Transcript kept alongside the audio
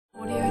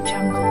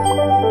Jungle.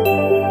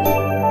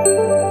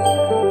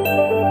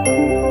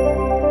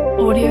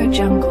 Audio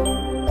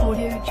Jungle.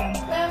 Audio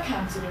Jungle.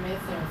 Welcome to the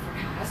weather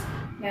forecast.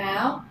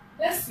 Now,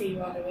 let's see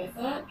what the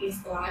weather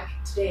is like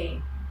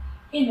today.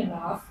 In the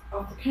north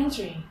of the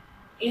country,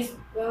 it's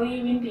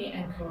very windy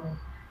and cold.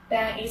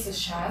 There is a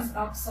chance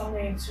of some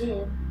rain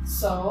too,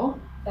 so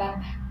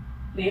don't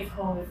leave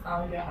home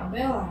without your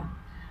umbrella.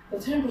 The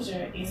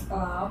temperature is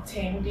around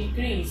 10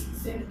 degrees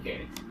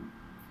centigrade.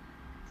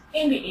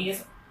 In the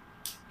east,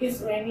 it's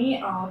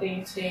rainy all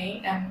day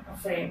today, I'm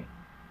afraid.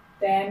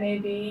 There may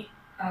be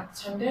a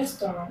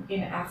thunderstorm in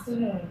the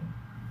afternoon.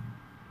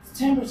 The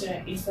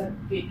temperature is a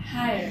bit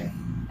higher,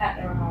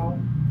 at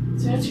around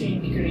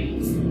 13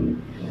 degrees.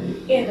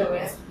 In the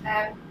west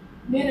and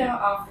middle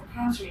of the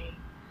country,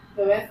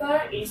 the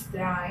weather is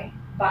dry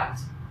but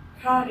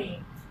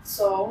cloudy,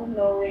 so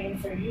no rain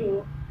for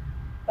you,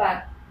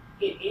 but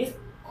it is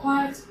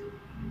quite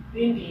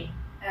windy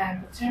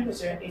and the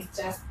temperature is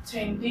just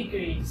 10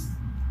 degrees.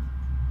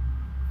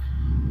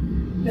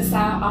 The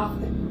south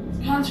of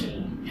the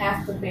country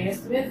has the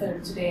best weather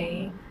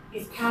today.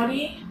 It's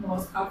cloudy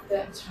most of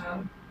the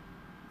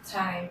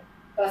time,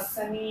 but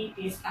sunny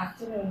this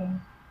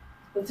afternoon.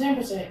 The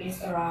temperature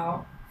is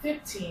around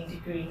 15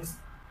 degrees.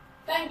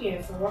 Thank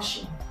you for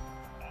watching.